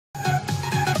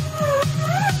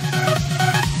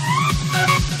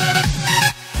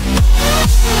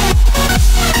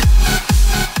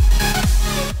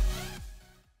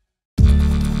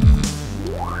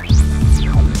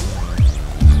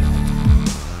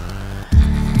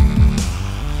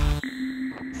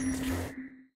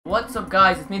What's up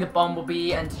guys, it's me the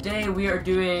Bumblebee, and today we are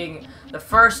doing the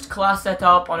first class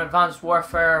setup on Advanced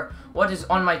Warfare, what is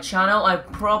on my channel. I'm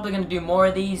probably going to do more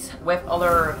of these with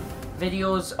other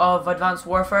videos of Advanced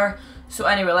Warfare. So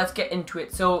anyway, let's get into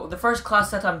it. So the first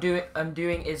class set I'm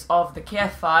doing is of the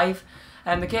KF5.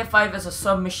 And the KF5 is a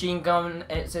submachine gun.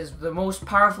 It is the most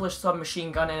powerful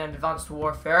submachine gun in Advanced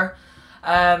Warfare.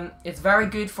 It's very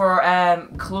good for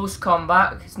close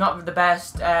combat. It's not the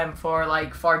best for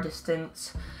like far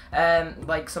distance,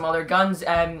 like some other guns.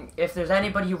 If there's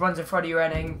anybody who runs in front of you or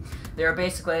anything, they're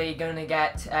basically gonna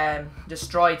get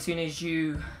destroyed as soon as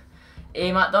you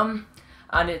aim at them,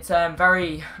 and it's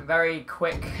very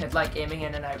quick at like aiming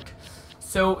in and out.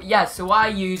 So yeah, so what I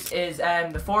use is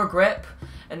the foregrip,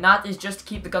 and that is just to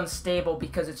keep the gun stable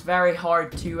because it's very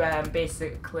hard to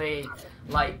basically,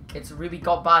 like, it's really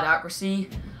got bad accuracy,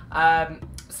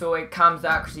 so it calms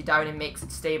the accuracy down and makes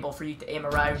it stable for you to aim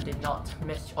around and not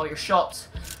miss all your shots.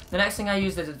 The next thing I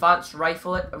use is advanced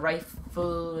rifling.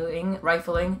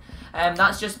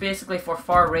 That's just basically for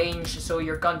far range, so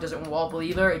your gun doesn't wobble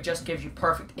either. It just gives you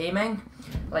perfect aiming,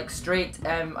 like straight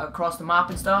across the map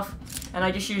and stuff. And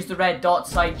I just use the red dot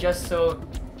sight just so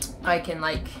I can,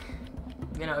 like,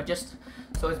 you know, just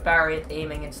so it's better at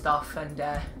aiming and stuff, and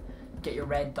get your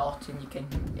red dot and you can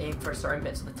aim for certain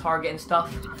bits of the target and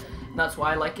stuff. And that's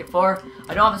what I like it for.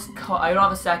 I don't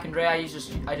have a secondary. I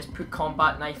just put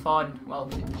combat knife on. Well,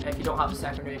 if you don't have a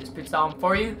secondary, it just puts that on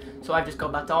for you. So I've just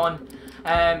got that on.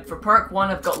 For perk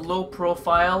 1, I've got low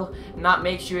profile, and that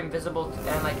makes you invisible to,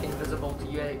 invisible to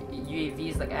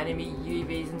UAVs, like enemy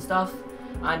UAVs and stuff.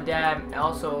 And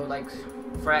also like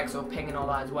for exo ping and all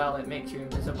that as well, it makes you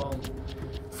invisible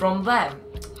from them.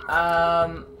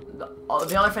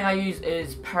 The other thing I use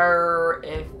is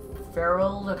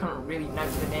peripheral. I can't really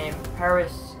pronounce the name.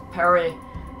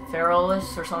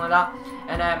 Peripheralist or something like that.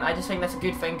 And I just think that's a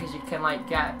good thing because you can like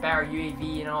get better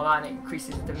UAV and all that, and it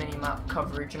increases the minimap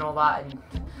coverage and all that. And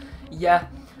yeah,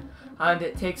 and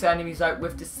it takes enemies out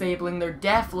with disabling their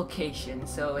death location,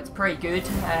 so it's pretty good.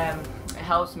 It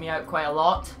helps me out quite a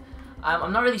lot.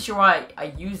 I'm not really sure why I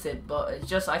use it, but it's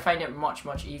just I find it much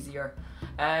easier.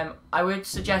 I would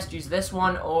suggest use this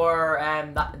one or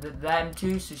them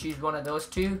two, so choose one of those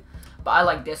two. But I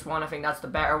like this one. I think that's the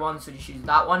better one, so just use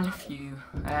that one if you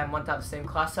want to have the same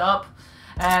class setup.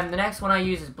 The next one I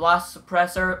use is Blast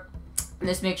Suppressor. And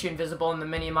this makes you invisible in the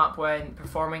minimap when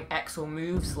performing exo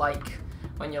moves, like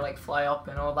when you like fly up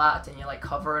and all that, and you like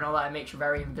hover and all that. It makes you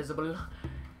very invisible.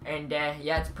 And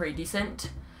yeah, it's pretty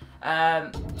decent.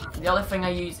 The other thing I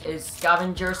use is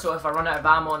Scavenger. So if I run out of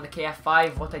ammo on the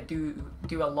KF5, what I do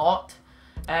a lot,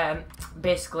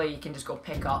 basically you can just go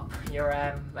pick up your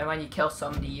and when you kill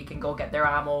somebody, you can go get their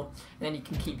ammo, and then you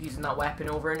can keep using that weapon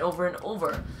over and over and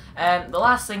over. The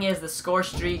last thing is the score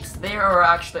streaks. They are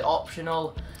actually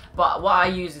optional, but what I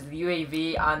use is the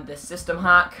UAV and the system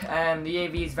hack. The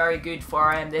UAV is very good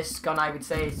for this gun, I would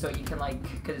say, so you can, like,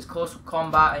 because it's close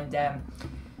combat, and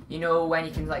you know, when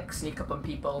you can like sneak up on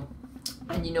people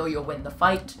and you know you'll win the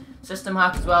fight. System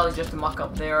hack as well is just to muck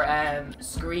up their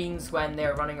screens when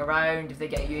they're running around, if they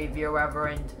get UAV or whatever,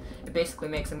 and it basically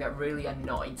makes them get really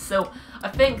annoyed. So I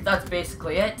think that's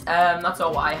basically it. That's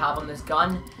all what I have on this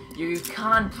gun. You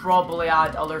can probably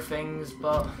add other things,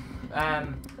 but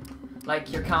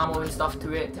like your camo and stuff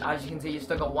to it. As you can see, you've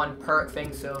still got one perk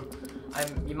thing, so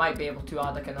you might be able to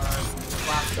add like another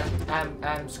class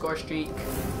score streak.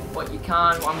 What you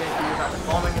can, what I'm going to do is add the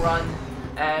bombing run.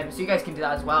 So you guys can do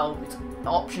that as well. It's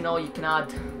optional. You can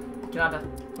add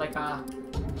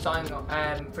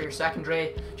something for your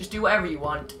secondary. Just do whatever you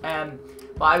want.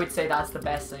 But I would say that's the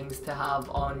best things to have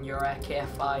on your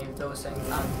KF5. Those things,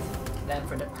 and then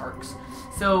for the perks.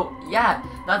 So yeah,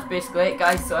 that's basically it,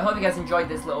 guys. So I hope you guys enjoyed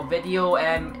this little video.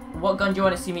 What gun do you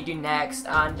want to see me do next?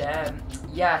 And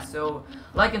yeah, so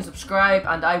like and subscribe,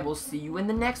 and I will see you in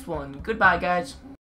the next one. Goodbye, guys.